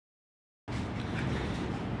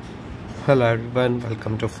Hello everyone,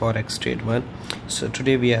 welcome to Forex Trade 1. So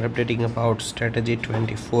today we are updating about strategy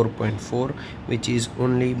 24.4, which is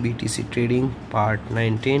only BTC trading part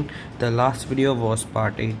 19. The last video was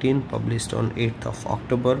part 18, published on 8th of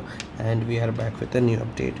October, and we are back with a new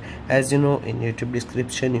update. As you know, in YouTube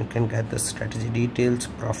description you can get the strategy details,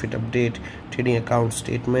 profit update, trading account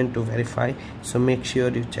statement to verify, so make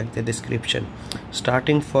sure you check the description.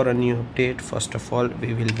 Starting for a new update, first of all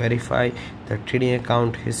we will verify the trading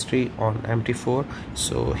account history on MT4.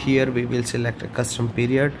 So here we will select a custom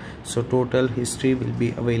period, so total history will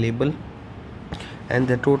be available, and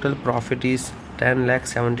the total profit is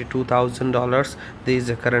 $10,72,000. There is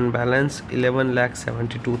a current balance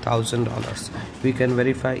 $11,72,000. We can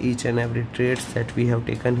verify each and every trades that we have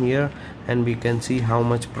taken here, and we can see how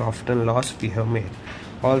much profit and loss we have made.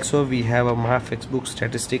 Also we have a MyFXBook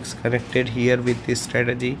statistics connected here with this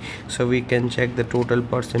strategy, so we can check the total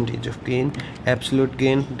percentage of gain, absolute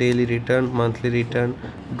gain, daily return, monthly return,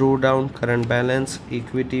 drawdown, current balance,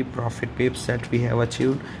 equity, profit pips that we have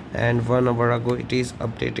achieved, and 1 hour ago it is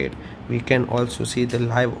updated. We can also see the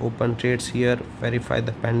live open trades here, verify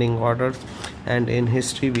the pending orders, and in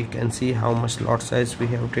history we can see how much lot size we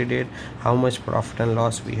have traded, how much profit and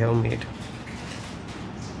loss we have made.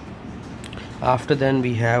 After then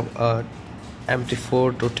we have a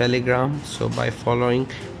MT4 to Telegram. So by following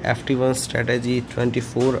FT1 strategy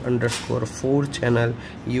 24_4 channel,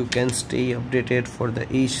 you can stay updated for the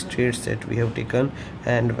each trades that we have taken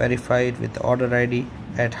and verify it with the order ID,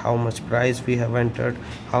 at how much price we have entered,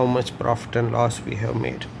 how much profit and loss we have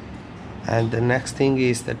made. And the next thing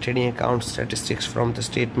is the trading account statistics from the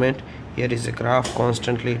statement. Here is a graph,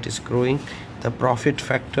 constantly it is growing. The profit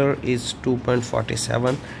factor is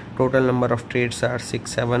 2.47. Total number of trades are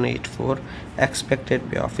 6784.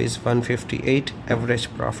 Expected payoff is 158. Average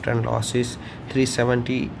profit and loss is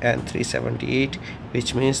 370 and 378,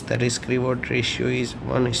 which means the risk reward ratio is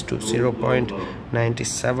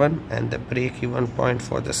 1:0.97, and the break even point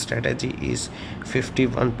for the strategy is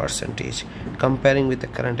 51%. Comparing with the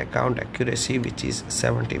current account accuracy, which is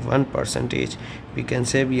 71%, we can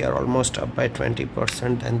say we are almost up by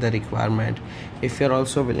 20% than the requirement. If you are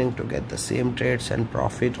also willing to get the same trades and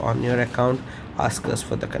profit on your account, ask us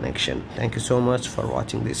for the connection. Thank you so much for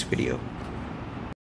watching this video.